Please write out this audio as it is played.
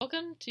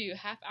Welcome to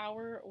Half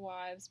Hour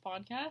Wives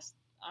Podcast.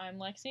 I'm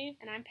Lexi.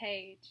 And I'm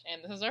Paige.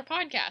 And this is our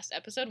podcast,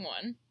 episode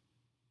 1.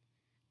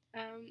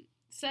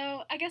 So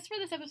I guess for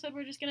this episode,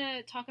 we're just going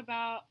to talk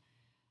about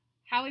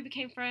how we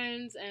became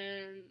friends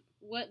and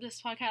what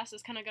this podcast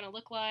is kind of going to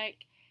look like.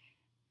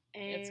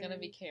 And It's going to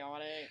be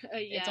chaotic.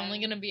 Yeah. It's only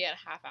going to be at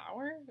half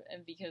hour,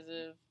 and because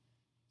of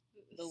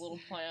the little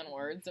play on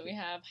words that we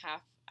have,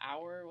 half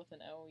hour with an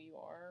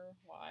O-U-R,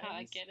 wives.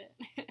 I get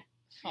it.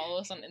 Follow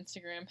us on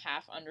Instagram,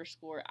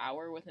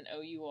 half_hour with an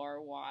O-U-R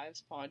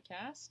wives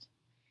podcast.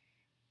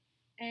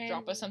 And,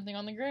 Drop us something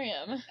on the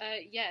gram.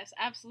 Yes,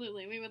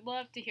 absolutely. We would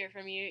love to hear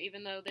from you,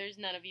 even though there's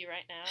none of you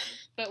right now.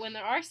 But when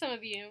there are some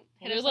of you,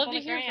 hit us up on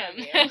the gram.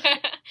 We would love to hear from you.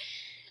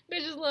 We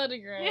just love the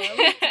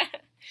gram.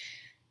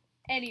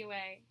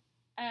 Anyway.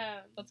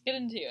 Let's get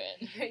into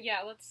it.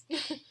 Yeah, let's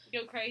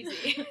go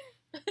crazy.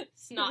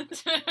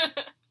 Snot.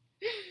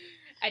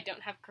 I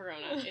don't have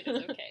corona. It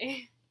is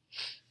okay.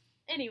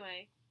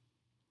 Anyway.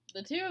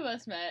 The two of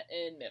us met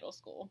in middle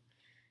school.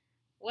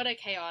 What a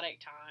chaotic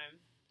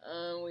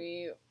time.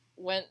 We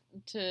went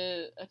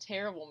to a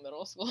terrible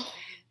middle school.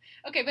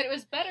 Okay, but it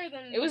was better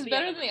than It was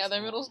better than the other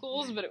middle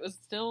schools, but it was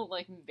still,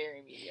 like,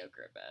 very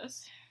mediocre at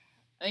best.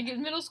 I think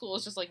middle school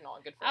is just, like,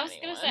 not good for anyone. I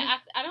was going to say,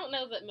 I don't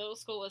know that middle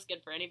school is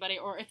good for anybody,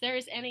 or if there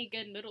is any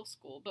good middle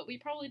school, but we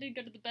probably did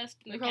go to the best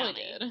in the county. We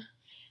probably did.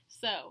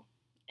 So,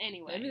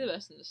 anyway. Maybe the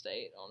best in the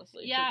state,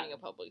 honestly, Yeah. for being a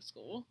public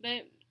school.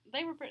 They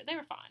were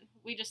fine.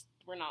 We just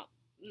were not.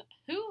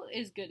 Who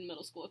is good in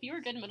middle school? If you were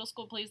good in middle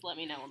school, please let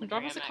me know on the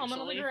gram. Drop us a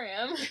comment on the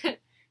gram.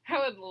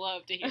 I would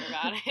love to hear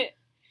about it.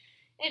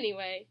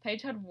 Anyway.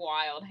 Paige had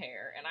wild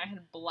hair, and I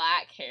had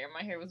black hair.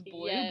 My hair was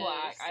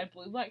blue-black. I had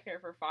blue-black hair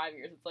for 5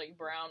 years. It's, like,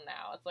 brown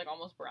now. It's, like,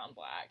 almost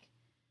brown-black.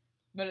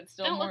 But it's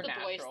still more natural.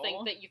 Don't let the boys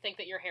think that you think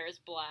that your hair is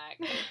black.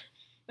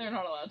 They're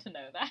not allowed to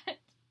know that.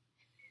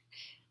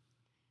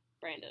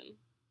 Brandon.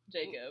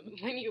 Jacob.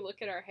 When you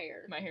look at our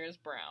hair. My hair is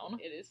brown.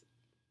 It is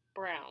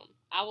brown.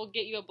 I will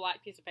get you a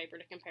black piece of paper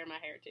to compare my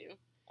hair to.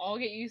 I'll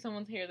get you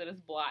someone's hair that is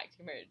black to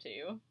compare it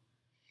to.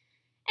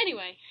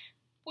 Anyway,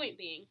 point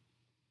being,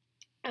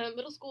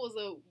 middle school was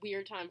a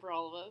weird time for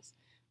all of us.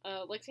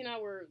 Lexi and I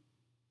were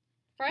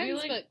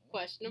friends, but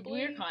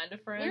questionably. We were kind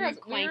of friends. We were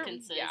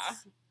acquaintances.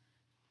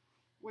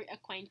 We're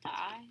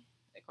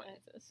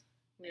acquaintances.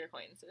 We were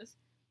acquaintances.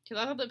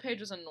 Because I thought that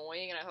Paige was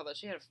annoying, and I thought that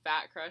she had a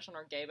fat crush on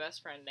our gay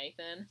best friend,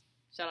 Nathan.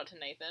 Shout out to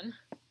Nathan.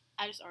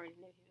 I just already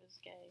knew he was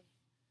gay.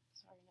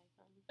 Sorry,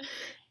 Nathan.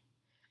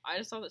 I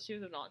just thought that she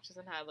was obnoxious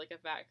and had, like, a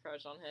fat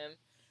crush on him.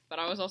 But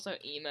I was also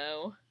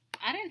emo.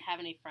 I didn't have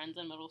any friends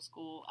in middle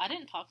school. I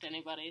didn't talk to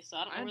anybody, so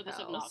I don't know where this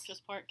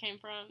obnoxious part came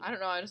from. I don't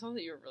know. I just thought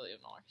that you were really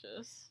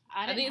obnoxious.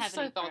 I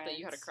thought that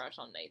you had a crush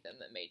on Nathan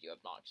that made you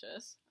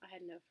obnoxious. I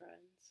had no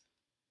friends.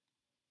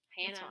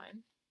 Hannah. That's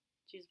fine.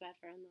 She was a bad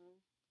friend,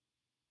 though.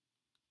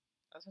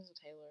 I was friends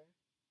with Taylor.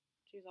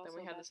 She was also Then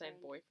we had a bad the same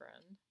friend.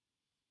 boyfriend.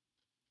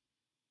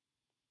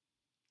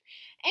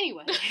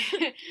 Anyway.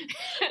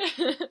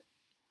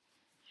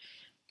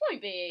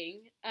 Point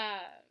being,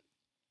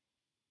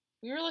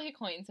 we were, like,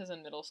 acquaintances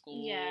in middle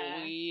school.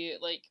 Yeah.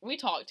 We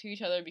talked to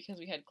each other because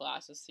we had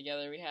classes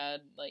together. We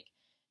had, like,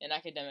 an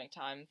academic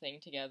time thing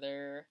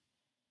together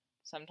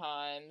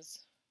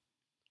sometimes.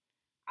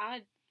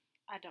 I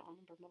don't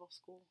remember middle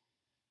school.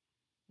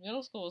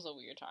 Middle school was a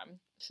weird time.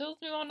 So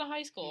let's move on to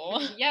high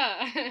school.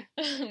 Yeah.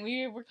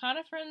 We were kind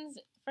of friends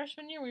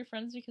freshman year. We were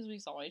friends because we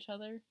saw each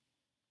other.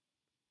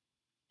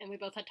 And we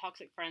both had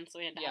toxic friends, so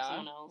we had to have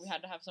someone else. We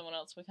had to have someone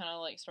else. We kind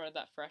of, like, started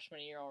that freshman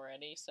year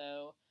already,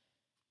 so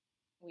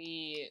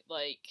we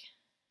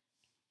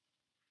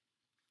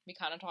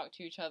kind of talked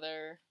to each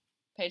other.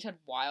 Paige had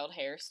wild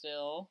hair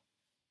still.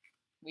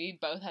 We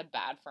both had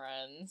bad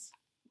friends.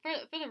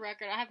 For the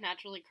record, I have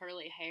naturally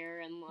curly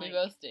hair, and, like... We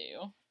both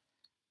do.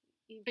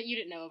 But you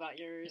didn't know about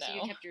yours. No.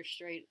 You kept yours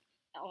straight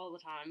all the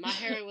time. My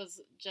hair was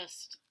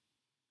just...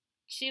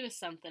 She was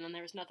something, and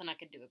there was nothing I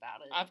could do about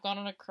it. I've gone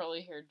on a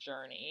curly hair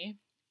journey.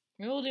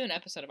 Maybe we'll do an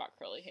episode about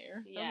curly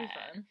hair. Yeah. That'll be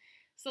fun.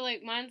 So,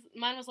 like,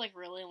 mine was, like,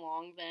 really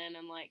long then,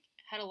 and, like,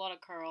 had a lot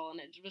of curl, and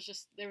it was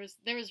just... There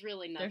was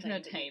really nothing. There's no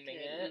that you taming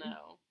could it.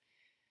 know.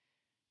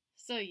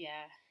 So,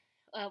 yeah.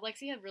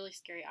 Lexi had really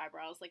scary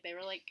eyebrows. Like, they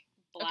were, like,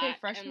 black. Okay,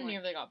 freshman and, like,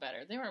 year they got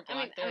better. They weren't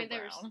black, they were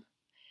brown.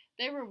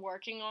 They were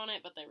working on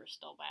it, but they were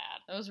still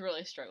bad. I was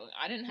really struggling.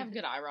 I didn't have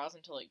good eyebrows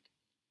until, like,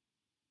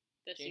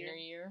 This junior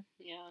year.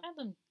 Yeah. I had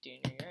them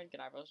junior year. I had good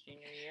eyebrows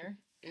junior year.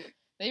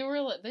 They've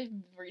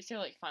reached their,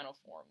 like, final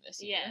form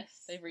this year.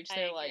 Yes. They've reached I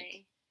their, agree.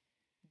 like,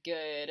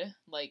 good,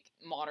 like,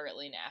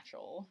 moderately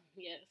natural.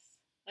 Yes.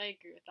 I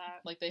agree with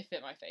that. Like, they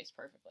fit my face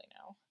perfectly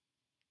now.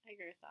 I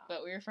agree with that.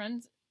 But we were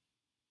friends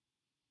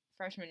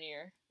freshman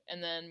year,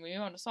 and then we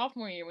moved on to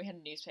sophomore year, and we had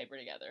a newspaper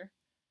together.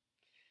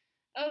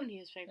 Oh,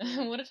 newspaper.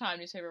 What a time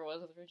newspaper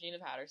was with Regina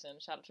Patterson.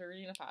 Shout out to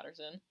Regina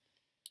Patterson.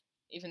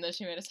 Even though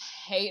she made us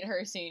hate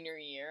her senior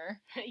year.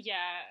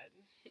 Yeah.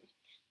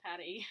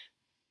 Patty.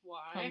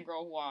 Why?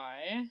 Homegirl,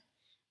 why?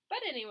 But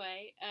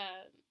anyway,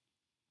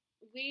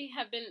 we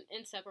have been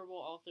inseparable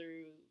all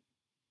through,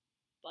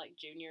 like,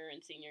 junior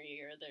and senior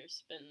year.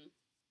 There's been...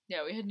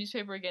 Yeah, we had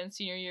newspaper again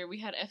senior year. We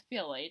had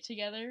FBLA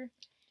together.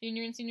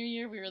 Junior and senior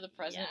year, we were the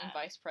president and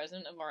vice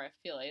president of our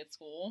FBLA at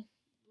school.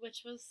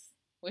 Which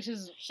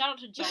is... Shout out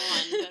to John,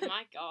 but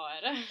my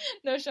god.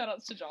 No shout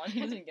outs to John, he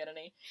doesn't get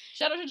any.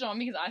 Shout out to John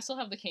because I still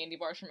have the candy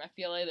bars from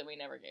FBLA that we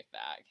never gave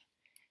back.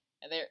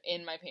 And they're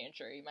in my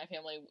pantry. My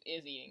family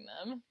is eating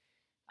them.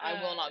 I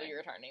will not be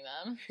returning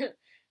them.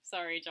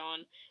 Sorry, John.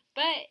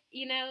 But,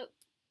 you know,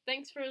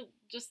 thanks for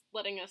just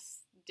letting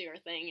us do our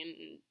thing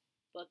and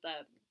let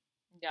that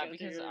Yeah,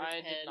 because I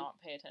did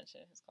not pay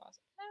attention in his class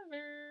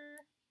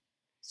ever.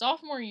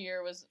 Sophomore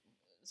year was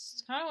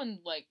kind of when,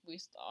 like,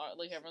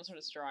 everyone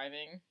started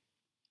striving.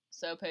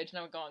 So Paige and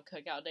I would go on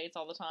cookout dates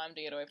all the time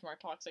to get away from our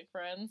toxic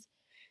friends.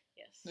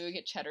 Yes. We would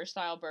get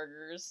cheddar-style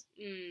burgers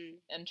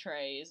and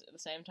trays at the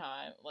same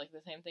time. Like,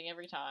 the same thing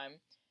every time.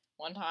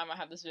 One time, I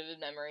have this vivid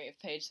memory of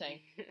Paige saying,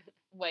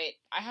 wait,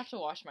 I have to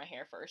wash my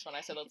hair first when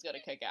I said let's go to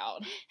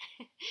cookout.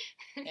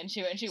 And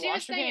she went and she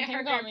washed her hair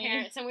and got me.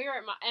 And we were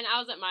and I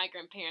was at my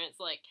grandparents',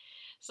 like,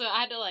 so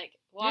I had to, like,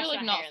 wash my hair. You're,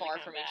 like, not far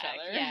from each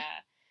other. Yeah.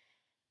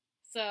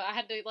 So I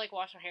had to, like,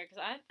 wash my hair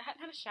because I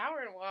hadn't had a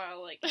shower in a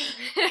while. Like,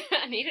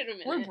 I needed a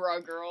minute. We're bro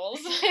girls.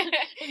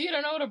 If you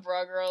don't know what a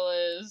bro girl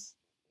is,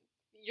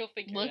 you'll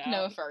figure it out. Look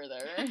no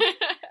further.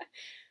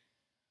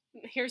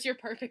 Here's your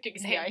perfect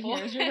example. Yeah,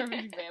 here's your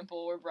perfect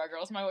example. We're bro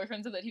girls. My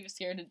boyfriend said that he was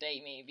scared to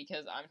date me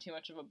because I'm too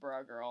much of a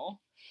bro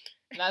girl.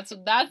 And that's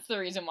the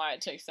reason why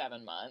it took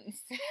 7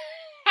 months.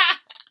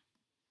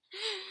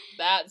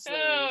 That's the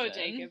reason. Oh,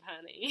 Jacob,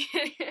 honey.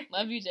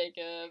 Love you,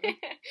 Jacob.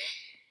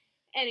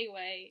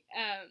 Anyway,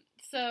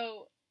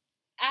 so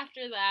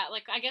after that,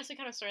 like, I guess we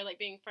kind of started, like,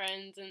 being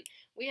friends, and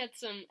we had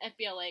some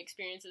FBLA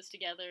experiences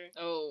together.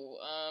 Oh,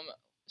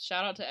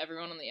 shout out to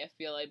everyone on the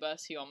FBLA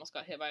bus who almost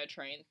got hit by a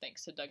train,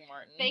 thanks to Doug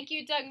Martin. Thank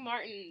you, Doug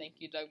Martin. Thank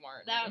you, Doug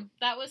Martin.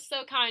 That was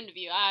so kind of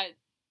you. I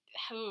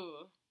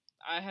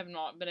have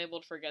not been able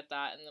to forget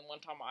that, and then one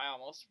time I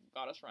almost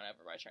got us run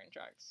over by train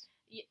tracks.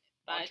 Yeah,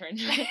 by train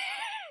tracks.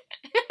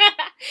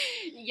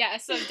 Yeah,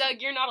 so Doug,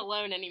 you're not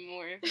alone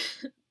anymore.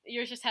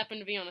 Yours just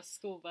happened to be on a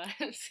school bus.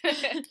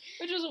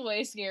 Which was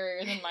way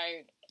scarier than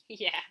my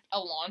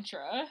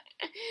Elantra.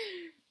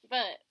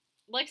 But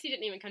Lexi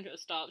didn't even come to a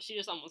stop. She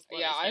just almost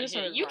I just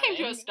started You running.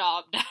 came to a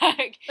stop,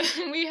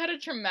 Doug. We had a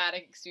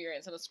traumatic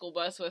experience on a school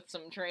bus with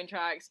some train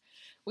tracks.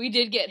 We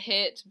did get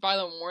hit by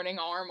the warning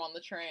arm on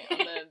the train, on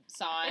the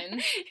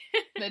signs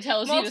that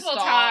tells you to stop.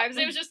 Multiple times.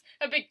 It was just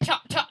a big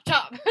chop, chop,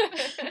 chop.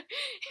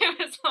 It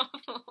was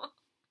awful.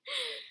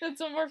 That's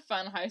some of our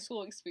fun high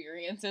school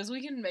experiences.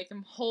 We can make a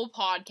whole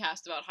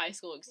podcast about high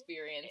school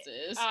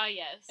experiences.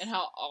 Yes. And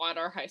how odd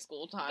our high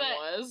school time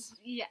was.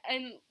 Yeah,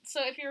 and so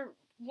if you're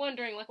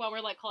wondering, like, why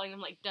we're, like, calling them,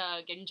 like,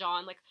 Doug and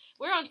John, like,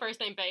 we're on first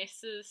name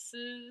basis.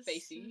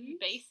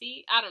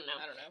 Basie? I don't know.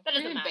 That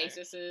doesn't matter.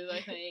 Basis, I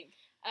think.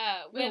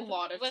 With a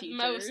lot of with teachers.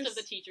 Most of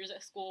the teachers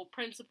at school,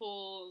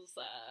 principals,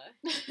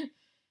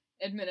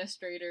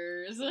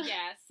 administrators.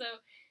 Yeah, so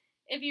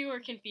if you were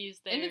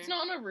confused there. And it's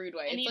not in a rude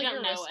way. And it's you like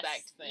don't a know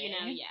respect us, thing. You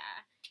know, yeah.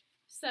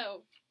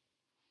 So.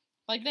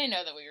 Like, they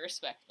know that we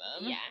respect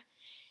them. Yeah.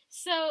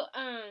 So,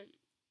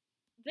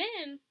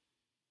 then,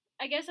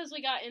 I guess as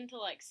we got into,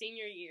 like,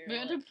 senior year. We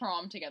went to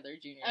prom together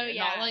junior year. Oh,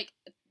 yeah.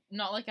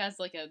 Not like as,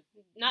 like, a...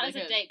 Not as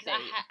a date, because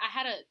I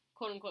had a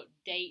quote-unquote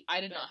date.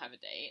 I did not have a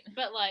date.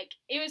 But, like,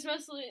 it was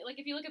mostly, like,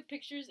 if you look at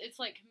pictures, it's,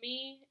 like,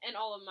 me and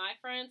all of my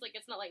friends. Like,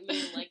 it's not, like,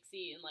 me and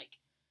Lexi and, like,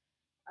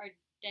 our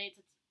dates.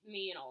 It's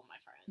me and all of my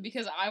friends.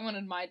 Because I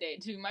wanted my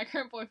date to be my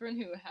current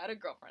boyfriend who had a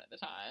girlfriend at the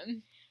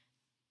time.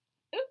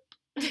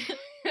 Oop.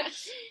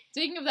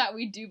 Speaking of that,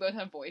 we do both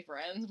have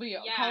boyfriends. We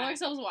call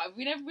ourselves wives.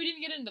 We didn't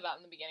get into that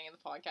in the beginning of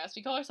the podcast.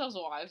 We call ourselves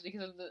wives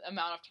because of the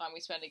amount of time we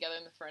spend together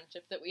and the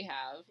friendship that we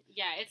have.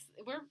 Yeah,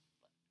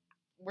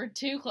 we're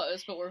too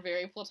close, but we're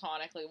very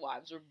platonically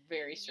wives. We're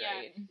very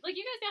straight. Yeah. Like,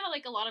 you guys know how,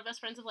 like, a lot of best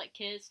friends have, like,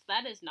 kissed?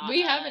 That is not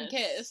We us. haven't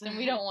kissed, and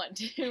we don't want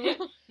to.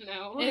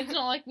 No. And it's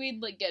not like we'd,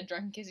 like, get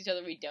drunk and kiss each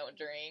other. We don't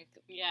drink.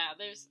 Yeah,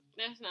 there's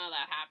none of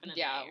that happening.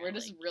 Yeah, there. we're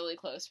just really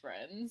close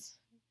friends.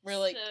 We're,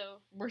 like,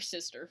 we're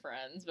sister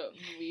friends, but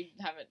we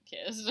haven't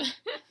kissed.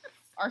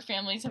 Our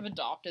families have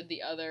adopted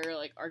the other,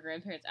 like, our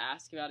grandparents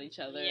ask about each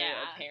other. Yeah.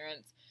 Our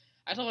parents.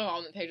 I told my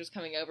mom that Paige was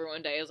coming over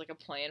one day as, like, a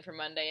plan for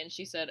Monday, and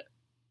she said,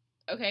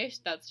 okay,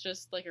 that's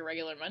just, like, a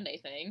regular Monday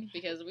thing,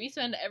 because we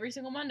spend every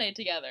single Monday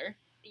together.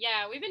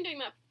 Yeah, we've been doing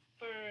that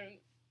for...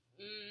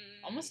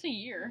 almost a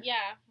year.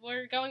 Yeah, we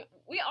are going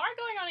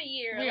on a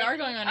year. We are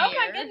going on a year.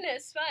 Oh my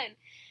goodness, fun.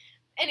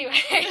 Anyway.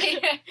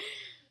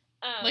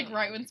 Like,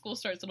 right when school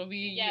starts, it'll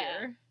be a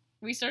year.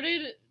 We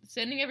started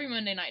spending every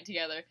Monday night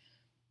together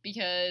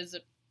because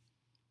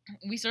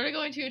we started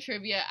going to a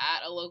trivia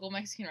at a local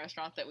Mexican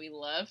restaurant that we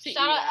love to eat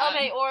at. Shout out El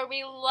Mayor,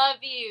 we love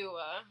you.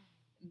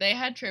 They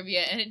had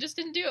trivia, and it just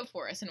didn't do it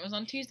for us, and it was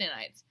on Tuesday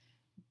nights.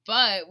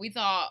 But we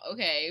thought,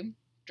 okay,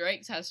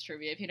 Drake's has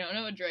trivia. If you don't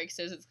know what Drake's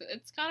is,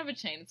 it's kind of a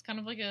chain. It's kind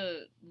of like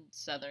a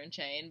southern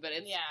chain, but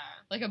it's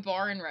like a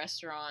bar and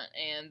restaurant,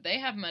 and they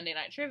have Monday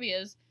night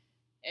trivias,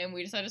 and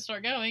we decided to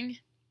start going,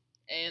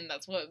 and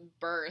that's what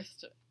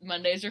birthed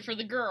Mondays Are for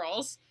the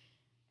Girls.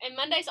 And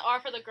Mondays are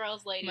for the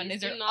girls, ladies.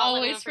 Mondays Do are not let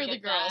always anyone for the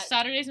forget girls. that.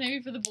 Saturdays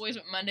maybe for the boys,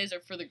 but Mondays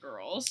are for the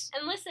girls.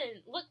 And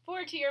listen, look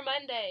forward to your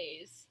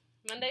Mondays.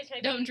 Mondays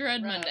maybe Don't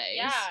dread rough. Mondays.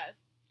 Yeah.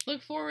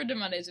 Look forward to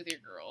Mondays with your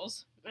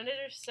girls. Mondays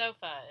are so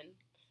fun.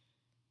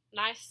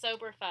 Nice,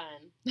 sober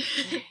fun.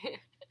 Because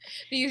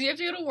you have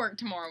to go to work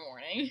tomorrow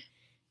morning.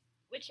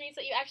 Which means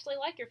that you actually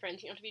like your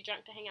friends. You don't have to be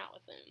drunk to hang out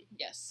with them.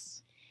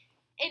 Yes.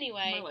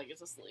 Anyway. My leg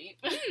is asleep.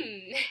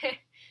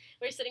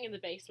 We're sitting in the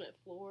basement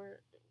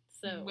floor.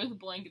 So with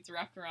blankets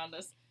wrapped around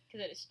us.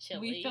 Because it is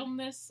chilly. We filmed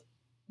this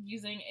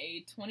using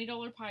a $20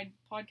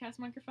 podcast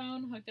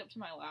microphone hooked up to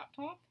my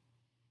laptop.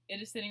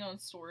 It is sitting on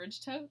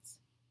storage totes.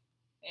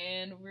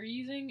 And we're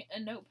using a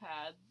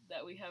notepad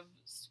that we have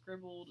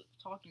scribbled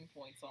talking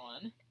points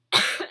on.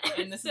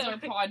 And this is our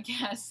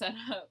podcast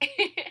setup.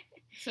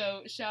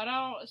 So shout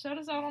us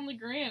out on the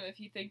gram if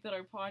you think that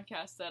our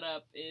podcast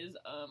setup is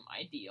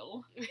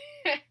ideal.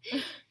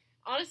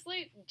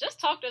 Honestly,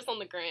 just talk to us on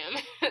the gram.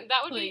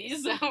 That would be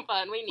so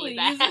fun. We need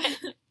that.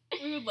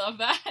 We would love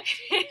that.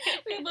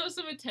 We would love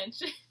some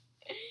attention.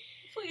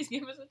 Please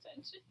give us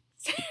attention.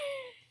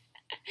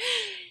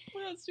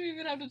 What else do we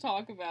even have to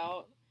talk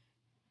about?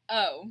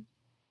 Oh,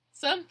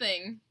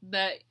 something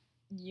that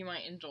you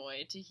might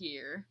enjoy to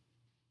hear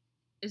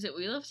is that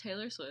we love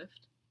Taylor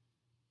Swift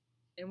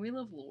and we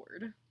love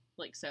Lorde,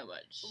 like, so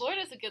much. Lorde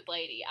is a good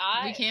lady.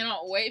 We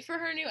cannot wait for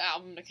her new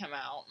album to come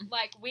out.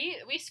 Like,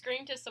 we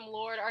scream to some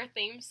Lorde. Our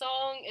theme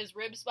song is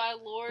Ribs by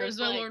Lorde. Ribs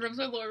by Lorde, Ribs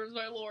by Lorde, Ribs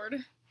by Lorde.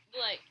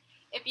 Like,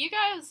 if you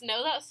guys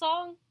know that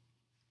song,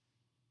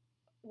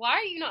 why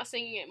are you not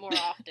singing it more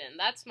often?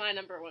 That's my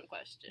number one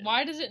question.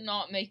 Why does it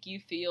not make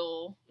you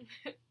feel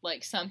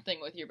like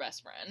something with your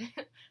best friend?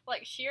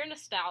 Like, sheer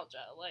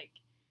nostalgia. Like,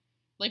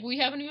 we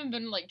haven't even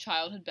been, like,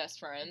 childhood best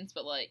friends,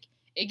 but, like,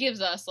 it gives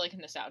us, like,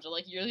 nostalgia.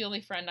 Like, you're the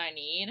only friend I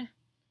need.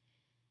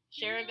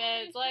 Sharing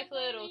beds like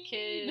little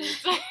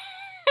kids.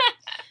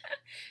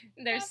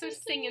 There's some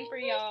singing for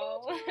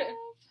y'all. I'll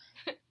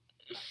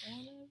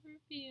never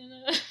be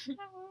enough.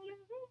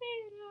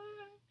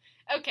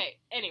 Okay,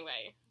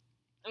 anyway.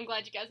 I'm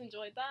glad you guys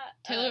enjoyed that.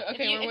 Taylor,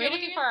 okay, if you're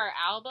looking for our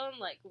album,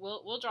 like,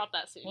 we'll drop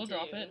that soon. We'll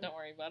drop it. Don't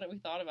worry about it. We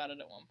thought about it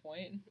at one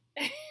point.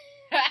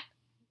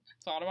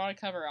 Thought about a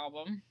cover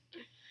album.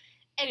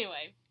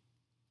 Anyway.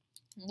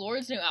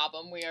 Lorde's new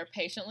album. We are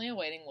patiently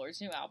awaiting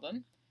Lorde's new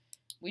album.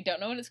 We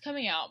don't know when it's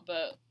coming out,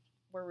 but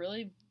we're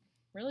really,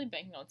 really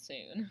banking on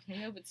soon. We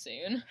hope it's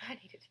soon. I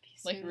need it to be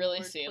soon. Like, really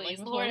Lorde, soon. please.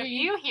 Like, Lorde, if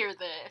you hear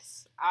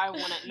this, I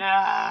want it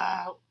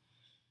now.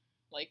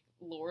 Like,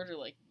 Lorde or,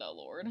 like, the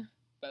Lord?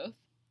 Both?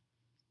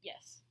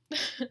 Yes.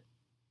 Taylor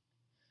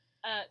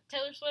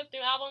Swift,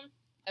 new album.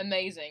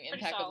 Amazing.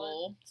 Pretty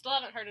impeccable. Solid. Still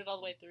haven't heard it all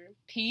the way through.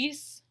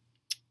 Peace.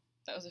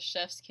 That was a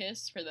chef's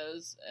kiss for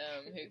those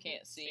who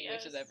can't see,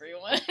 which is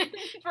everyone.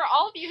 For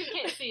all of you who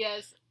can't see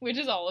us. Which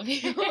is all of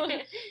you.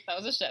 That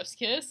was a chef's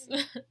kiss.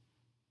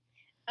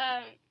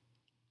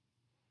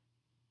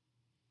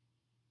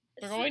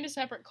 We're going to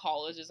separate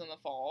colleges in the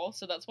fall,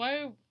 so that's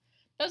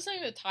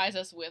something that ties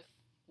us with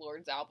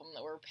Lorde's album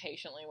that we're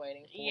patiently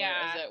waiting for.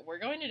 Yeah. Is that we're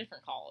going to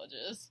different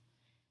colleges.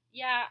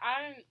 Yeah,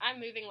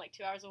 I'm moving like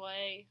 2 hours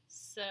away,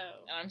 so.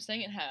 And I'm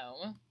staying at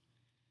home.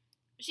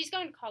 She's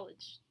going to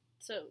college,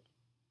 so.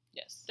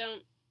 Yes.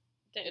 Don't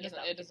it doesn't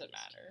matter. It doesn't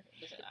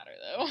matter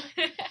though.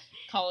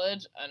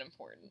 College,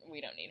 unimportant.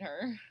 We don't need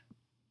her.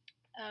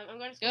 I'm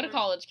going to school. Go to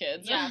college,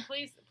 kids. Yeah,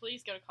 please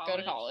go to college. Go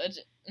to college.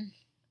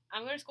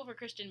 I'm going to school for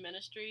Christian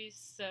Ministries,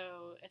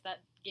 so if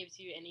that gives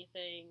you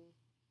anything.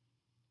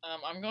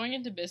 I'm going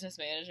into business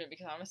management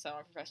because I'm a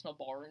semi-professional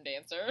ballroom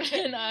dancer,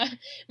 and my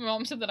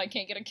mom said that I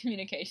can't get a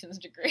communications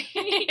degree.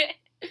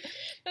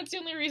 That's the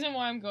only reason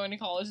why I'm going to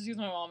college, is because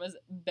my mom is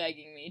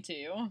begging me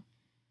to.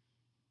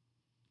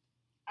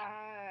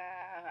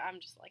 I'm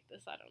just like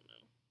this, I don't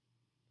know.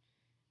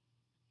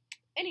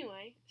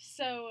 Anyway,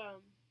 so,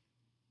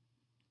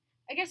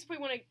 I guess if we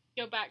want to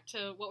go back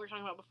to what we were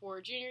talking about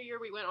before, junior year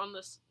we went on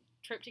this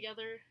trip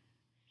together,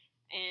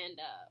 and,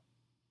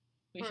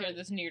 we shared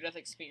this near-death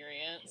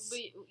experience.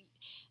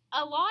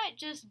 A lot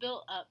just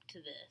built up to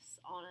this,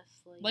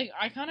 honestly. Like,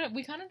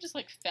 we kind of just,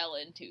 like, fell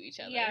into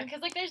each other. Yeah,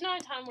 because, like, there's not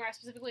a time where I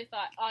specifically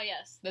thought, oh,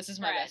 yes, this is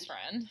my best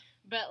friend.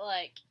 But,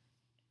 like,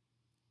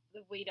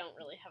 we don't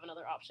really have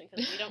another option,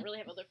 because we don't really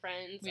have other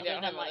friends. We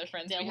don't have other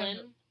friends.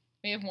 Dylan.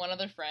 We have one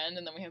other friend,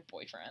 and then we have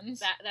boyfriends.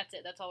 That's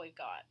it. That's all we've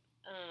got.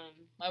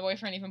 My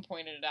boyfriend even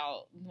pointed it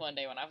out one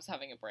day when I was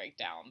having a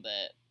breakdown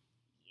that,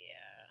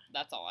 yeah,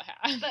 that's all I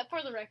have. But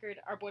for the record,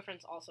 our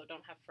boyfriends also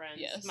don't have friends.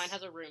 Yes. Mine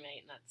has a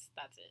roommate, and that's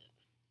it.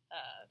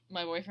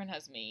 My boyfriend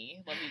has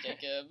me. Love you,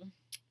 Jacob.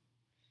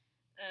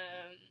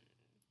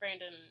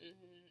 Brandon,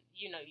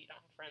 you know you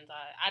don't have friends.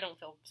 I don't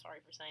feel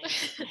sorry for saying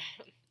it.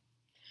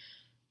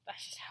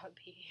 That's just how it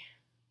be.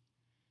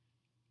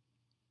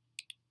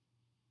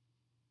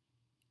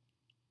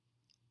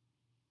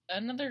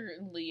 Another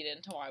lead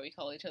into why we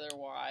call each other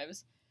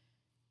wives.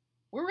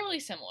 We're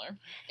really similar.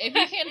 If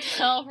you can't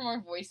tell from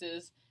our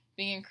voices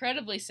being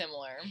incredibly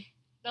similar.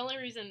 The only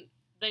reason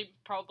they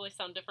probably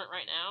sound different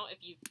right now, if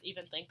you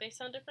even think they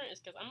sound different, is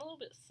because I'm a little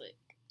bit sick.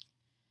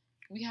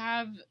 We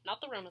have Not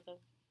the Roma, though.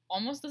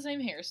 almost the same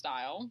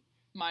hairstyle.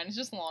 Mine is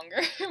just longer.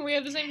 We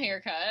have the same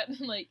haircut.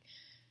 Like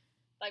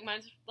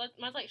mine's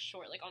like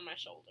short, like on my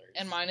shoulders.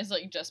 And mine is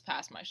like just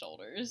past my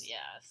shoulders.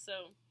 Yeah, so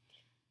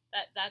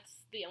that's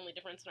the only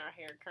difference in our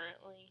hair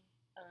currently.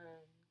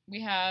 We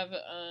have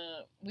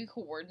we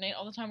coordinate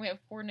all the time. We have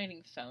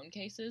coordinating phone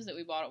cases that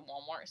we bought at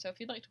Walmart. So if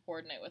you'd like to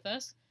coordinate with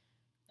us,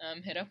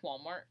 hit up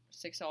Walmart.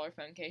 $6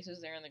 phone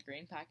cases. They're in the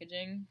green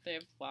packaging. They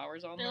have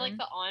flowers on them. They're like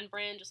the On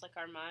brand, just like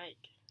our mic.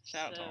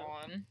 Shout out to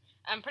On.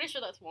 I'm pretty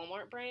sure that's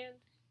Walmart brand.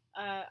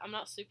 I'm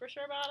not super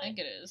sure about it. I think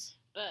it is.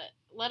 But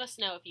let us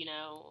know if you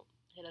know.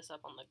 Hit us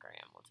up on the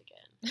gram once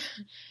again.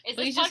 Is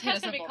Please this just hit podcast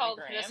us going to up be on called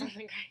the Hit Us gram. on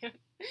the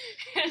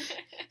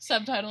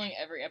Gram? Subtitling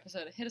every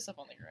episode, hit us up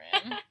on the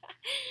gram.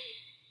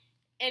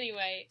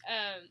 Anyway,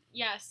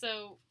 yeah,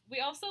 so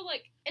we also,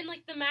 and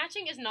the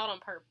matching is not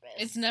on purpose.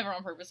 It's never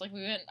on purpose. Like,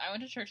 I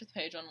went to church with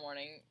Paige one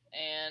morning,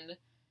 and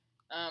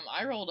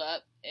I rolled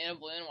up in a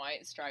blue and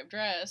white striped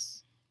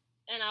dress.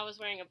 And I was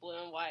wearing a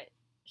blue and white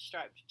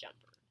striped jumper.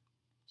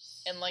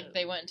 And,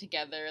 they went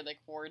together, they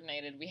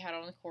coordinated. We had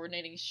on the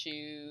coordinating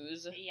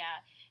shoes. Yeah.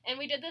 And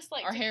we did this,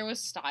 our hair was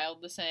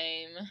styled the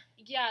same.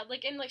 Yeah,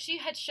 and she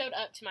had showed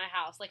up to my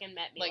house, and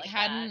met me,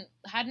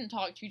 hadn't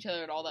talked to each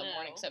other at all that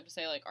morning, except to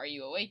say, are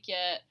you awake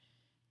yet?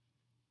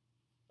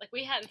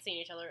 We hadn't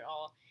seen each other at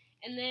all.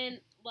 And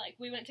then,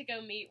 we went to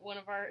go meet one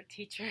of our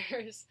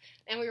teachers,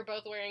 and we were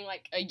both wearing,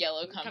 a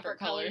yellow Comfort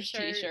Colors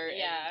t-shirt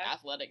yeah. and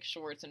athletic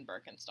shorts and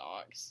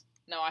Birkenstocks.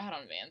 No, I had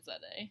on Vans that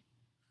day.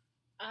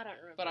 I don't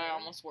remember. But I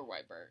almost wore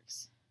white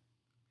Birks.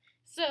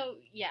 So,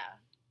 yeah.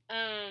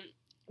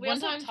 We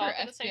one also time for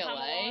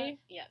FBLA.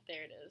 Yeah,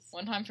 there it is.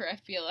 One time for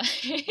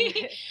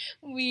FBLA,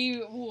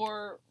 we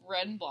wore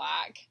red and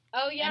black.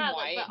 Oh, yeah, and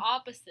white. The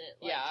opposite.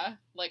 Yeah.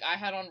 I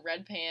had on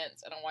red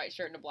pants and a white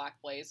shirt and a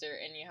black blazer,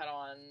 and you had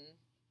on...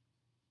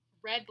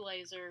 red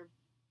blazer.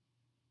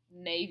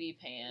 Navy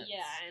pants.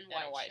 Yeah,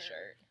 and a white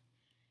shirt.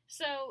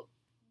 So,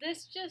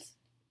 this just...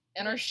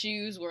 And our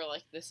shoes were,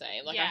 the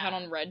same. Yeah. I had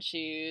on red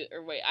shoes...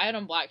 I had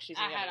on black shoes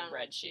and I had on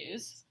red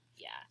shoes.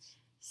 Yeah.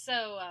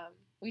 So,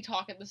 we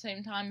talk at the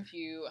same time, if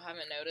you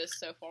haven't noticed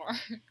so far.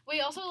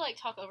 We also,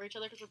 talk over each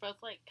other, because we're both,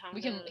 kind of...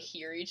 We can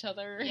hear each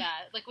other. Yeah,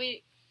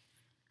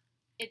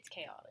 it's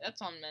chaotic.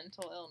 That's on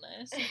mental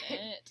illness, isn't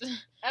it?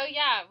 Oh,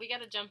 yeah, we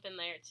gotta jump in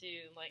there,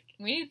 too,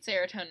 We need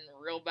serotonin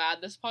real bad.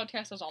 This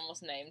podcast was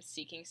almost named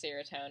Seeking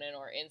Serotonin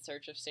or In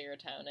Search of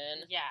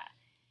Serotonin. Yeah.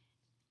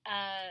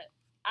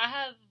 I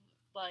have,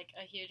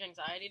 a huge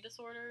anxiety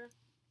disorder,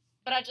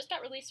 but I just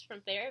got released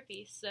from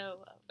therapy,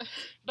 so...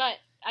 but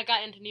I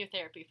got into new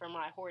therapy for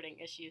my hoarding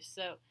issues,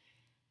 so...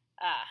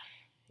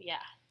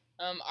 yeah.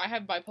 I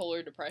have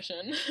bipolar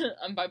depression.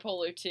 I'm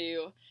bipolar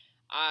 2.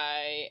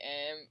 I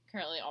am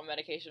currently on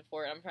medication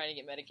for it. I'm trying to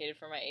get medicated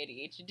for my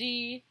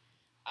ADHD.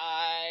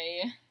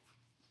 I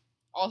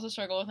also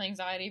struggle with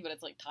anxiety, but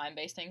it's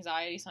time-based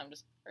anxiety, so I'm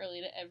just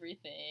early to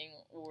everything,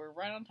 or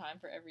right on time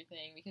for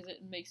everything, because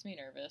it makes me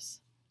nervous.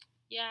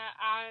 Yeah,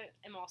 I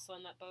am also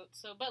in that boat,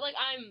 so, but,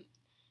 I'm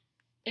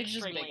it's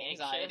just big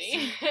anxious.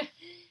 anxiety.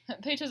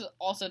 Paige has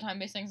also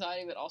time-based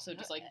anxiety, but also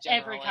just,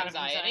 general every kind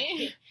anxiety.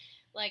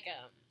 of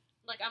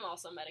anxiety. I'm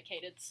also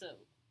medicated, so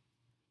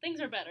things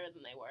are better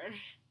than they were.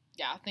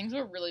 Yeah, things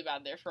were really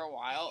bad there for a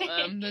while.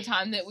 The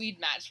time that we'd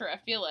matched for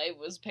FBLA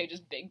was Paige's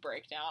big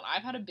breakdown.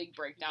 I've had a big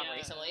breakdown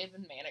recently. I've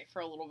been manic for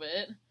a little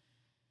bit.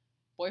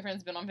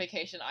 Boyfriend's been on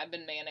vacation. I've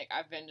been manic.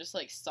 I've been just,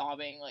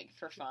 sobbing,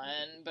 for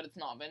fun, but it's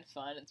not been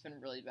fun. It's been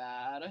really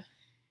bad.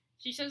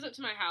 She shows up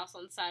to my house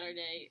on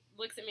Saturday,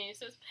 looks at me and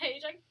says,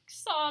 "Paige, I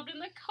sobbed in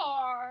the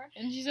car."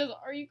 And she says,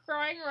 "Are you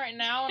crying right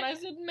now?" And I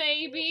said,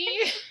 "Maybe."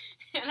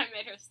 And I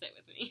made her sit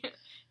with me,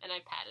 and I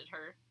patted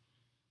her.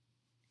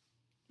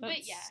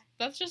 But yeah.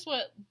 That's just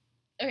what...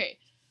 Okay.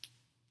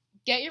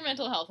 Get your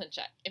mental health in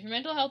check. If your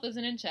mental health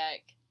isn't in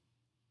check,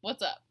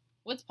 what's up?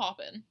 What's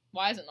poppin'?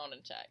 Why is it not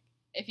in check?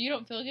 If you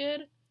don't feel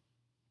good,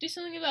 do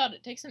something about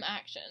it. Take some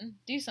action.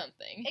 Do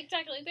something.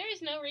 Exactly. There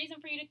is no reason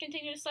for you to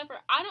continue to suffer.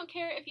 I don't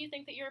care if you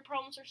think that your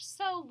problems are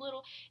so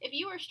little. If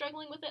you are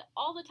struggling with it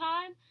all the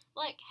time,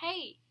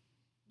 hey,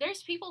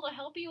 there's people to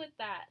help you with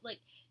that.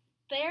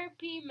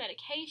 Therapy,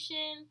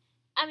 medication...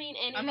 I mean,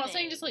 anything. I'm not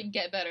saying just,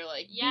 get better,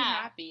 be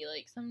happy.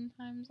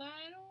 Sometimes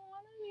I don't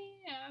want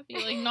to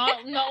be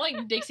happy. Not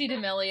like Dixie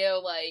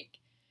D'Amelio,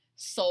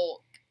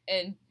 sulk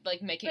and,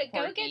 make it but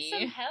quirky. But go get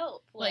some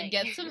help.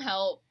 Get some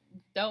help.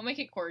 Don't make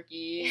it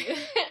quirky.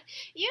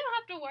 You don't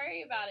have to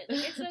worry about it.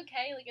 It's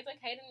okay. It's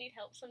okay to need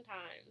help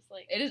sometimes.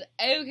 It is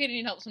okay to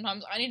need help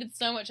sometimes. I needed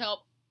so much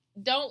help.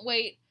 Don't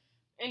wait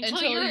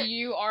until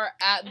you are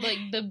at,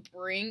 the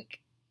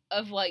brink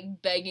of,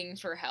 begging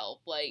for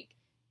help.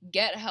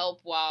 Get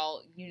help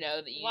while you know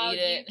that you need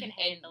it. You can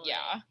handle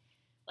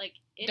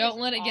it. Don't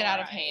let it get out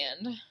of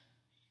hand.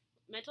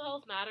 Mental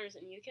health matters,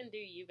 and you can do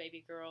you,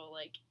 baby girl.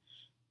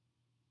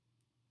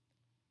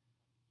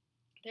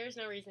 There's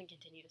no reason to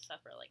continue to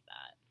suffer like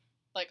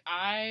that. Like,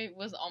 I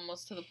was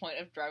almost to the point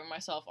of driving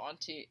myself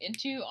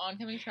into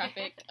oncoming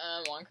traffic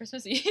on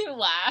Christmas Eve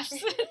last.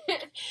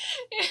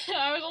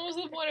 I was almost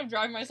to the point of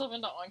driving myself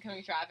into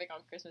oncoming traffic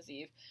on Christmas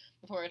Eve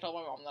before I told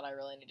my mom that I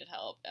really needed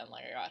help, and,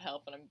 like, I got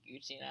help, and I'm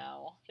Gucci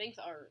now. Things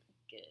are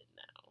good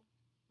now.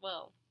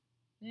 Well.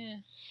 Yeah.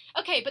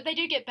 Okay, but they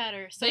do get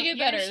better. So they get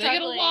better. They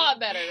get a lot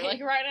better.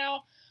 Like, right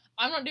now,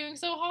 I'm not doing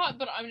so hot,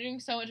 but I'm doing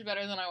so much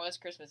better than I was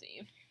Christmas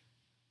Eve.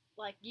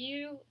 Like,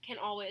 you can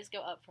always go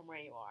up from where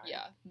you are.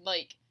 Yeah.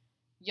 Like,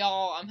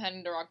 y'all, I'm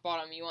heading to rock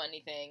bottom. You want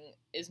anything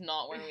is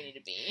not where we need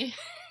to be.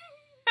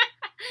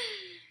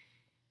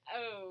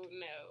 Oh,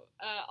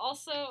 no.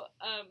 Also,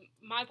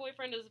 my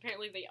boyfriend is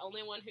apparently the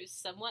only one who's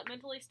somewhat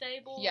mentally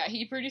stable. Yeah,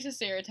 he produces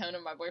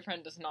serotonin. My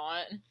boyfriend does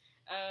not.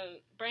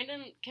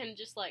 Brandon can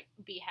just, like,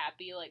 be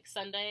happy. Like,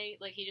 Sunday,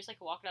 like, he just,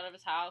 like, walked out of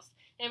his house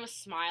and was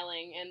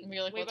smiling. And we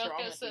were like, what's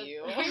wrong with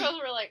you? We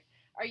both were like,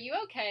 are you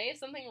okay? Is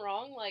something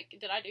wrong? Like,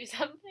 did I do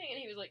something? And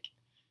he was like,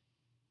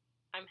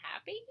 I'm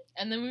happy.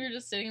 And then we were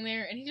just sitting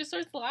there, and he just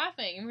starts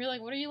laughing. And we were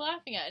like, what are you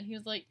laughing at? And he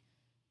was like,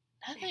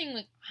 nothing.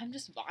 Like, I'm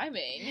just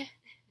vibing.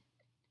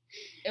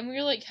 And we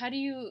were like, how do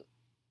you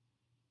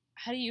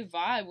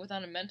vibe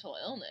without a mental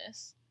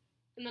illness?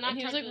 And then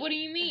he was like, what do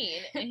you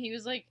mean? And he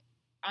was like,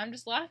 I'm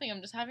just laughing.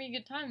 I'm just having a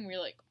good time. And we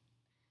were like,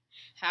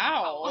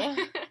 how?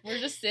 We're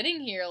just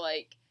sitting here,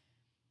 like,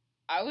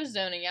 I was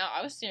zoning out.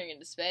 I was staring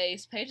into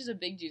space. Paige is a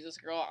big Jesus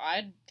girl.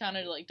 I kind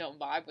of, like, don't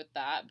vibe with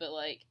that. But,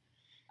 like,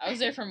 I was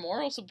there for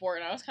moral support,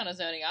 and I was kind of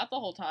zoning out the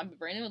whole time. But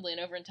Brandon would lean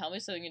over and tell me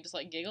something and just,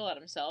 like, giggle at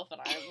himself. And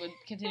I would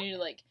continue to,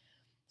 like,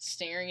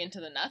 staring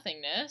into the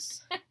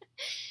nothingness.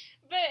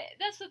 But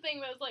that's the thing,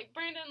 though, is, like,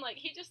 Brandon, like,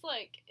 he just,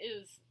 like,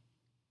 is,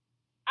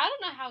 I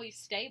don't know how he's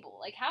stable.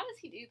 Like, how does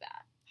he do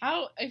that?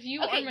 How, if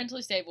you are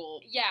mentally stable,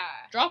 yeah,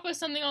 drop us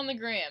something on the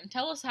gram.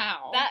 Tell us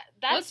how.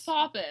 That's what's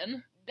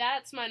poppin'?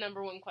 That's my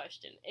number one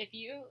question. If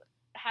you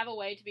have a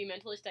way to be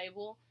mentally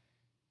stable,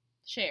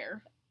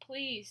 share.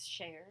 Please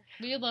share.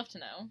 We would love to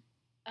know.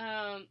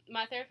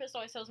 My therapist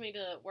always tells me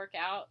to work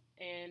out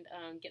and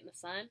get in the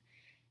sun,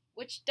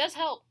 which does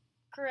help.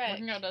 Correct.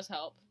 Working out does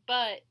help.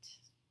 But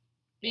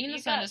being in the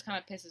sun just kind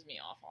of pisses me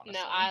off, honestly.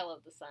 No, I love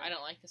the sun. I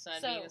don't like the sun.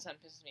 So, being in the sun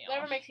pisses me off.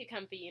 Whatever makes you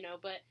comfy, you know.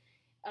 But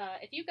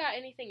if you got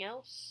anything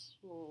else,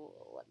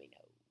 let me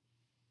know.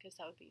 Because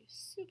that would be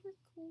super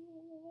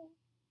cool.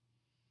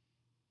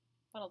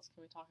 What else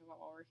can we talk about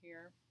while we're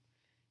here?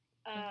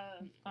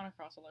 We've gone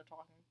across other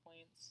talking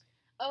points.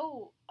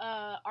 Oh,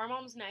 our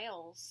mom's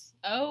nails.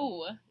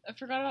 Oh, I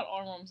forgot about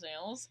our mom's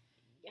nails.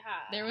 Yeah.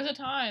 There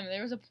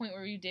was a point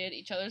where we did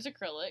each other's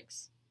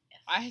acrylics.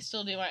 Yes. I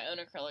still do my own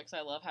acrylics.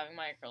 I love having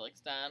my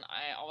acrylics done.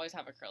 I always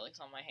have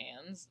acrylics on my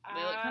hands.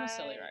 They look kind of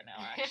silly right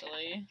now,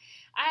 actually.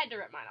 I had to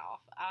rip mine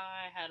off.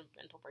 I had a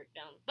mental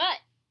breakdown.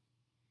 But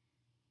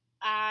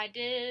I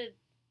did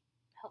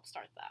help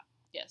start that.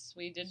 Yes,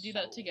 we did do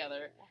that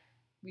together.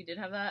 We did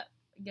have that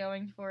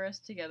going for us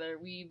together.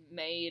 We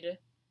made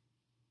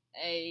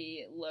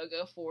a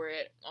logo for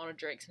it on a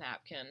Drake's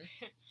napkin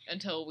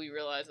until we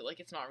realized that, like,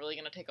 it's not really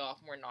going to take off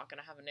and we're not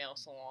going to have a nail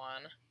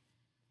salon.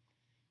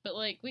 But,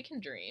 like, we can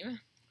dream.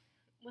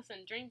 Listen,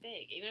 dream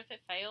big. Even if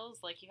it fails,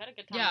 like, you had a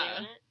good time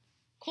doing it.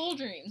 Cool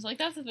dreams. Like,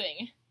 that's the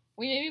thing.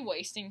 We may be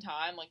wasting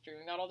time, like,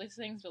 dreaming about all these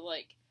things, but,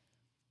 like,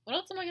 what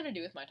else am I going to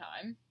do with my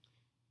time?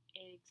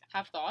 Exactly.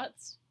 Have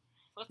thoughts?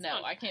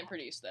 No, I can't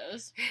produce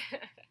those.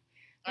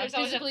 There's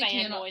always a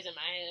fan noise in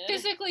my head.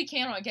 Physically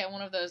cannot get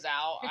one of those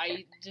out.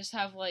 I just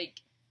have,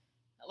 like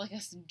a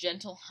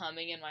gentle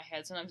humming in my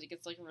head. Sometimes it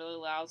gets, like, really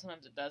loud.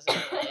 Sometimes it doesn't.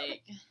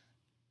 Like...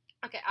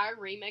 Okay, I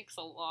remix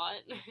a lot.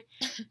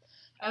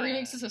 Our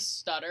remix is a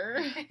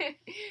stutter.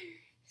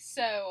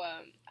 So,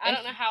 I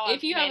don't know how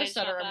If you have a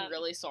stutter, I'm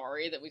really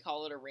sorry that we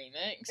call it a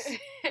remix.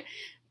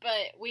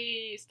 But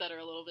we stutter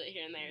a little bit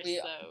here and there, we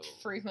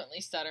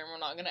frequently stutter, and we're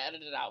not going to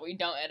edit it out. We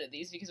don't edit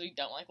these because we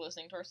don't like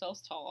listening to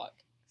ourselves talk.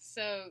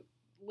 So,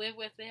 live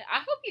with it. I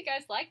hope you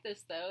guys like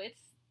this, though. It's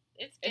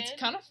good. It's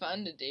kind of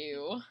fun to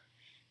do.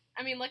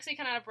 I mean, Lexi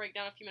kind of had a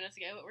breakdown a few minutes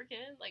ago, but we're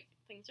good. Like,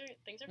 things are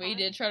fine. We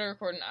did try to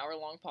record an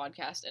hour-long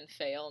podcast and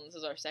fail, and this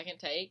is our second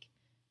take.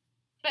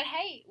 But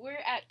hey, we're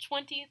at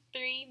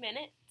 23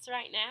 minutes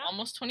right now.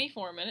 Almost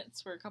 24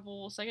 minutes. We're a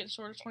couple seconds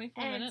short of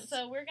 24 minutes.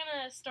 So we're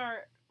going to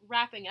start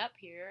wrapping up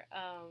here.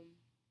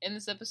 In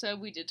this episode,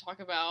 we did talk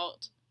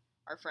about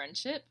our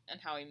friendship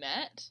and how we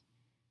met,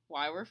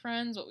 why we're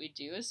friends, what we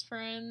do as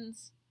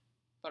friends,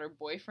 about our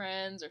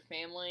boyfriends, our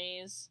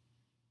families,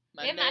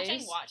 Mondays. We have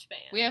matching watch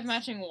bands. We have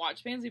matching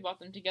watch bands. We bought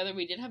them together.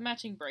 We did have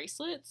matching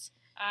bracelets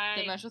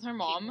that matched with her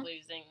mom. Keep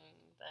losing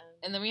them.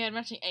 And then we had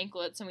matching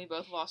anklets, and we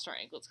both lost our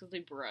anklets because they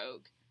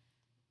broke.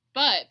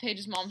 But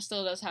Paige's mom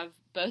still does have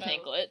both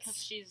anklets.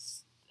 Because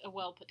she's a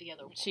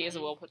well-put-together woman. She is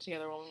a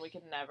well-put-together woman. We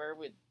could never,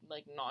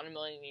 not in a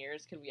million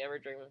years, could we ever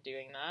dream of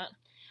doing that.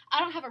 I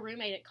don't have a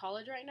roommate at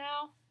college right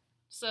now.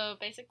 So,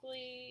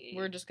 basically...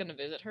 We're just going to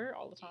visit her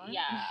all the time?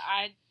 Yeah,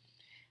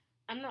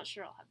 I'm not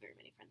sure I'll have very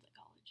many friends at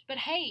college. But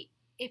hey,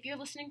 if you're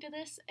listening to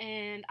this,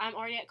 and I'm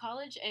already at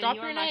college, and Drop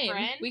you're your my name.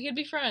 friend... We could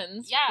be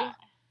friends. Yeah.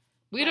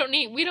 We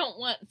don't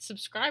want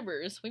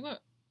subscribers. We want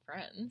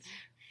friends.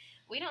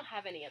 We don't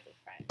have any other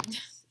friends.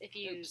 If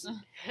you... Oops.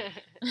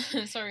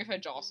 Sorry if I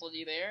jostled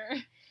you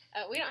there.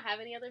 we don't have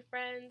any other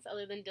friends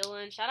other than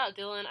Dylan. Shout out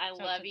Dylan. I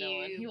Shout out love to you.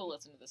 Dylan. He will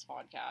listen to this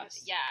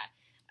podcast. Yeah.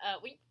 I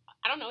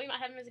don't know. We might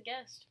have him as a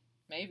guest.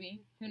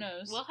 Maybe. Who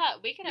knows?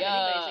 We can have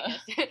anybody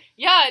as a guest.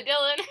 Yeah,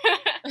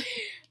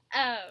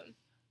 Dylan.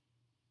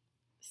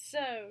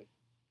 So,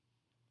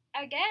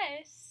 I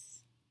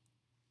guess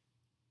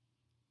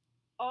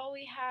all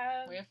we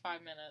have... We have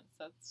 5 minutes.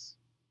 That's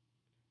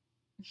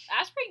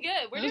pretty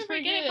good. We're doing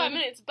pretty good in 5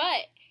 minutes,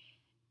 but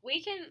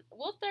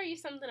we'll throw you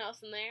something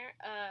else in there.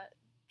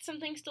 Some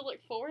things to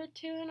look forward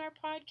to in our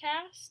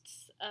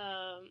podcasts.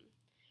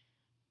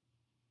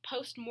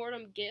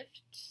 Post-mortem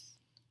gifts.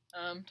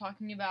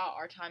 Talking about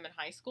our time in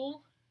high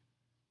school.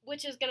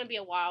 Which is going to be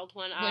a wild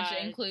one. Which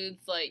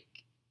includes, like,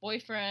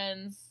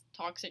 boyfriends,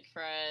 toxic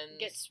friends.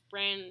 Get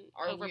ran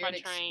our over weird by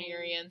train.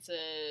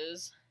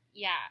 Experiences.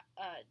 Yeah.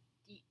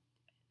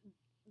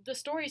 The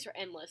stories are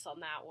endless on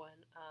that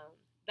one.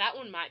 That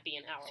one might be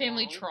an hour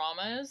Family long.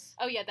 Traumas.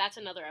 Oh, yeah, that's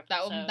another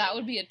episode. That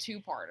would be a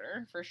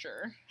 2-parter, for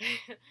sure.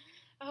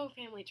 Oh,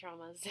 family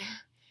traumas.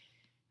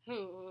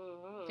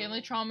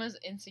 Family traumas,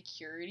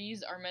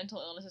 insecurities, our mental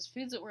illnesses,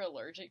 foods that we're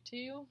allergic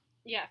to.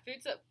 Yeah,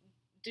 foods that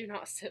do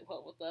not sit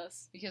well with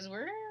us. Because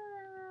we're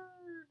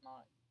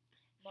not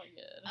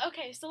good.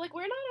 Okay, so, like,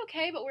 we're not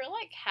okay, but we're,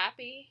 like,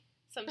 happy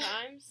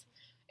sometimes.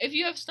 If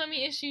you have stomach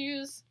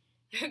issues,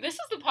 this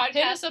is the podcast.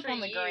 Hit us up for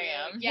on the you.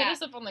 gram. Yeah. Hit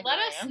us up on the Let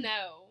gram. us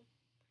know.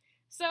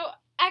 So,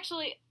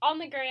 actually, on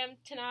the gram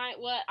tonight,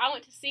 what I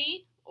want to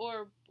see,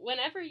 or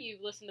whenever you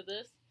listen to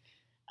this,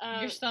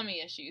 Your stomach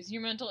issues,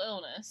 your mental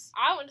illness.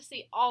 I want to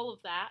see all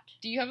of that.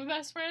 Do you have a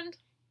best friend?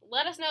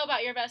 Let us know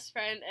about your best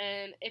friend,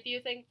 and if you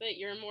think that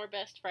you're more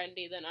best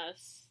friendy than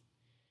us,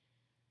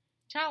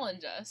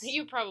 challenge us.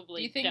 you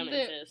probably don't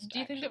exist. Do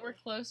you think that we're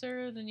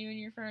closer than you and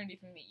your friend? Or do you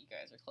think that you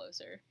guys are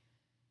closer?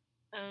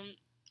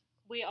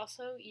 We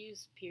also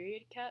use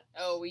period cups.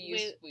 Oh, we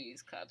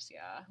use cups,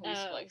 yeah.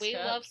 We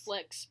cups. love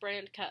Flex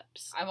brand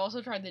cups. I've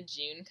also tried the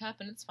June cup,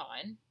 and it's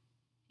fine.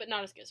 But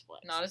not as good as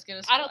Flex. Not as good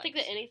as I Flex. don't think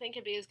that anything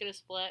can be as good as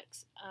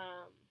Flex.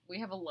 We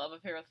have a love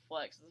affair with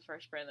Flex. It's the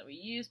first brand that we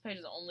use.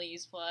 Pages only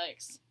use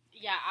Flex.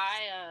 Yeah,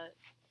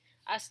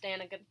 I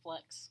stand a good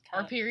Flex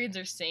cup. Our periods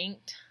are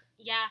synced.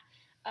 Yeah,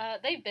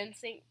 they've been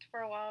synced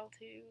for a while,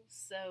 too,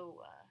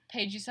 so...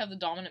 Paige used to have the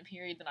dominant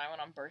period, then I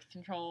went on birth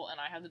control, and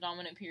I have the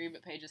dominant period,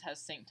 but Paige has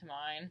synced to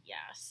mine.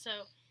 Yeah,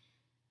 so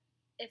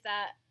if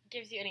that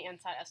gives you any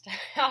insight as to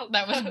how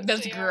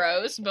that's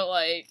gross, but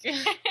like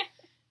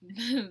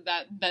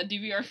that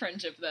do be our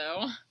friendship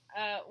though.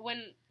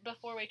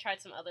 Before we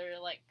tried some other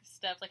like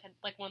stuff like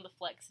one of the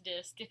Flex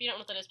discs. If you don't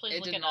know what that is, please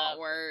look it up. It did not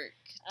work.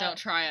 Don't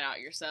try it out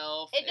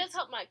yourself. It does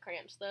help my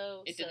cramps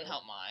though. It didn't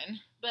help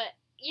mine. But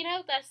you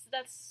know that's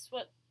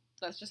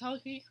just how the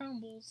cookie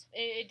crumbles.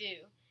 It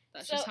do.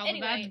 That's just how the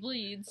badge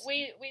bleeds.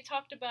 We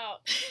talked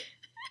about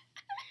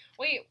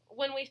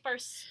when we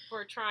first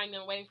were trying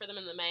them, waiting for them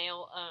in the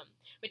mail.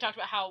 We talked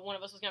about how one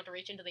of us was going to have to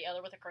reach into the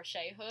other with a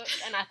crochet hook,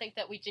 and I think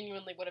that we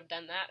genuinely would have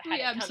done that had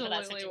it come to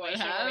that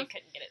situation where we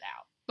couldn't get it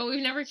out. But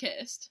we've never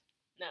kissed.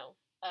 No,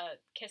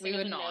 kissing is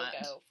a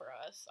no-go for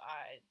us.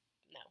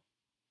 No,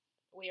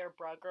 we are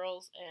bra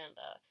girls, and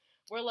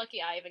we're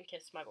lucky I even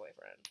kissed my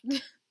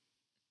boyfriend.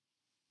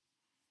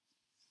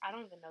 I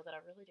don't even know that I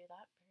really do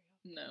that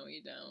very often. No,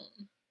 you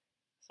don't.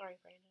 Sorry,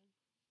 Brandon.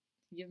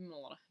 Give him a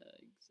lot of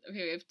hugs.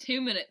 Okay, we have 2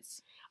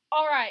 minutes.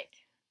 All right.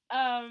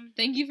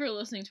 Thank you for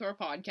listening to our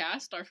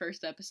podcast, our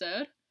first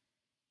episode.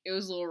 It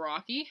was a little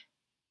rocky. It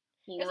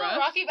was a little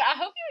rocky, but I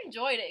hope you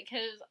enjoyed it,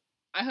 because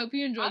I hope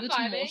you enjoyed the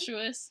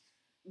tumultuous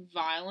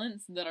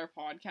violence that our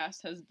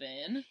podcast has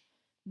been.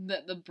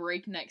 The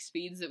breakneck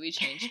speeds that we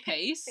changed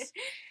pace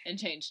and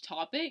changed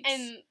topics.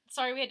 And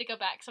sorry we had to go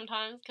back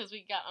sometimes because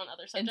we got on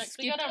other subjects. And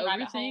skipped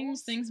over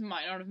things. Things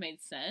might not have made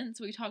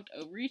sense. We talked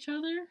over each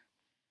other.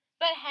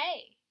 But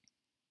hey,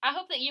 I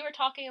hope that you were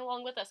talking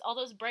along with us. All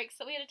those breaks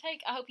that we had to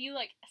take, I hope you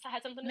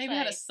had something to say. Maybe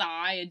had a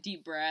sigh, a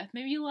deep breath.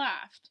 Maybe you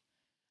laughed.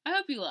 I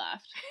hope you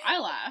laughed. I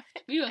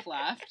laughed. We both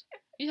laughed.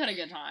 We had a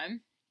good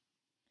time.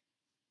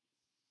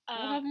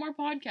 We'll have more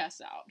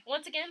podcasts out.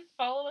 Once again,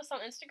 follow us on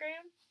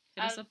Instagram.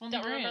 Hit us up on the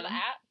gram. Don't remember the @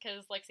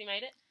 because Lexi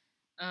made it.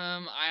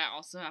 I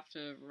also have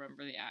to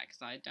remember the @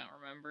 because I don't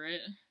remember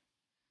it.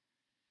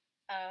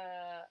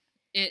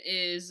 It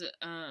is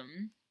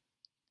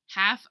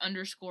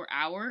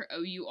 _hour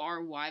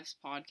OUR Wives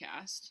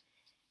Podcast.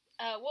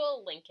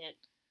 We'll link it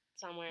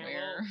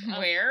somewhere.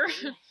 Where?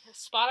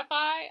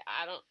 Spotify.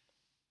 I don't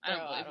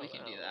believe we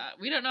can do that.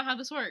 We don't know how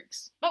this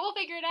works, but we'll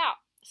figure it out.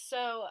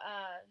 So,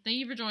 thank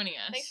you for joining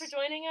us. Thanks for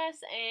joining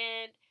us,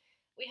 and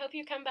we hope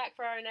you come back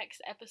for our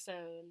next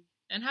episode.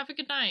 And have a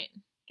good night.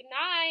 Good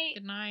night.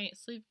 Good night.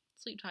 Sleep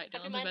tight.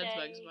 Don't let the bed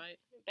bugs bite.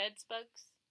 Bed bugs.